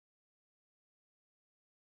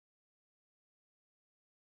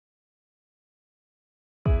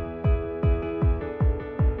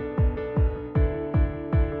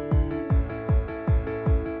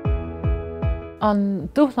An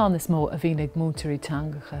dúchláán is mó a bhí ag mútarí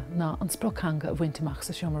teangacha ná an sprioctheanga a bhainteach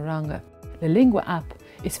sa seomra ranga. Le Lingua-App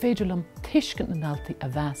is féidir lom tuiscint na daltaí a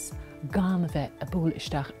bheas gan a bheith a búil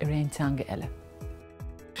isteach ar aon teanga eile.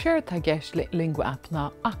 Séir tá gceist le Lingua-App ná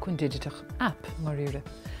achain digitach app mar riire.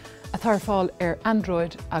 A tar fáil ar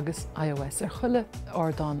Android agus iOS ar chuile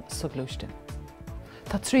ordáin suglúiste.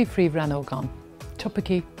 Tá trí phríomhrean ógán,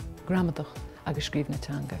 tupací, gramadach agus scríbhne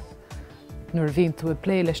teanga. Nuair a bhíonn tú a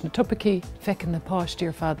blé leis na tupací, feicin na páistí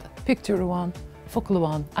ar fad Feictear amháin, focail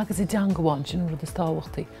amháin agus i deanga amháin sin rud is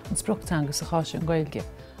tábhachtaí an sprioctheanga sa cháise an Gaeilge.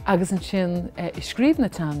 Agus an sin i scríbhne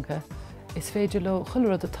teanga is féidir le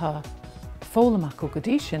chuilead atá fólamach go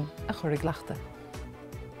dtí sin a chur ag leachta.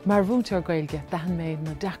 Mar bhúntar Gaeilge dahan méid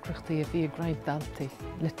na deacreachtaí a bhí a gráid daltaí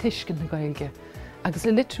le tuiscint na Gaeilge agus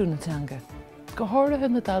le litrú na teanga. Go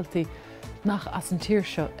háirithe na daltaí nach as an tír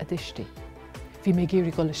seo a d'istí. Bhí mé géirí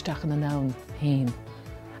go leisteach na nán hain.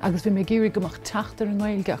 Agus bhí mé géirí gomach teachtar an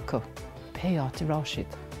Gaeilge acu, péát i ráisiid.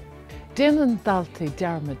 Déanann daltaí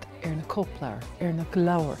dearmid ar na cóplair, ar na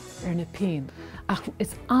glabhar, ar na pein, ach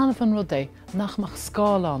is anmh an rud é nachmach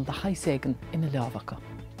scáilán de haiséigean ina leabhacha.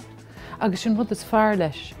 Agus sin rud is fearr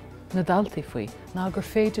leis na daltaí faoi ná gur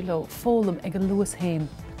féidir le fólam ag an luas hain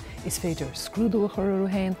is féidir scrúdú a chur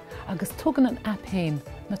hain agus tugann an app hain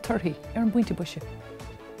na torthaí ar an buinte buise.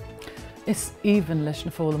 Is even leis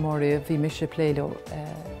na fólamóirí a bhí mise pléileo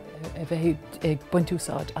a bheith ag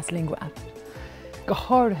buntáistí as Lingua-App. Go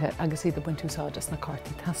háirithe agus iad a buntáistí as na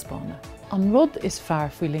cártaí taispeána. An rud is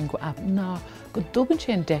fearr faoi Lingua-App ná go dtugann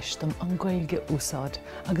sé an deistim an Gaeilge úsáid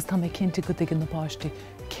agus tá mé cinnte go dtí na páistí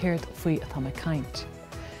céirt faoi atá mé caint.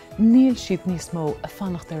 Níl siad níos mó a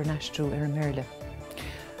fannacht ar an aistriú ar an méile.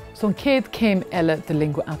 So an céad céim eile de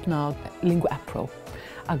Lingua-App ná Lingua-App Pro.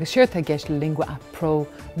 Agus séir tá gceist le Lingua-App Pro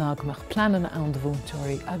ná gomach planana ann de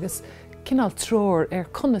bhúntóirí agus cinál tróir ar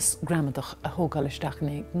conas gramadach a thógáil isteach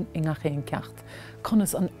i ngach éon ceacht,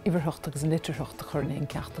 conas an iverthacht agus an litirthacht a chur éon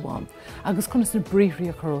ceacht amháin, agus conas na bríomhrí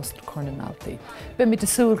a churós chur na naltaí. Be mé de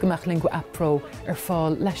súil gomach Lingua-App Pro ar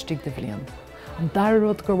fáil leistigh de bhliain. An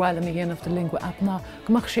daród gur bhhaile mé dhéanamh de Lingua-App ná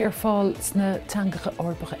gomach sé ar fáil sna teangacha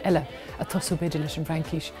orpacha eile a tosú beidir leis an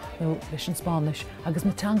Francais nó leis an Spáinis agus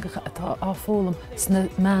na teangacha atá á fólam sna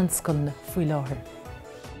meánscoilne faoi láthair.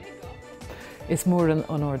 Is mór an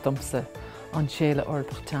onóir domsa an Séala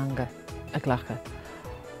Eorpach Teanga a ghlacha.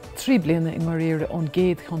 3 bliana i mar riire ón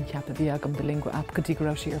géad chunceap a bhí agam de Lingua-App go dtí go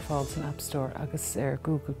raibh sí ar fáil san App Store agus ar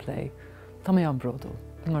Google Play. Tá mé an bródó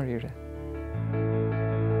mar riire.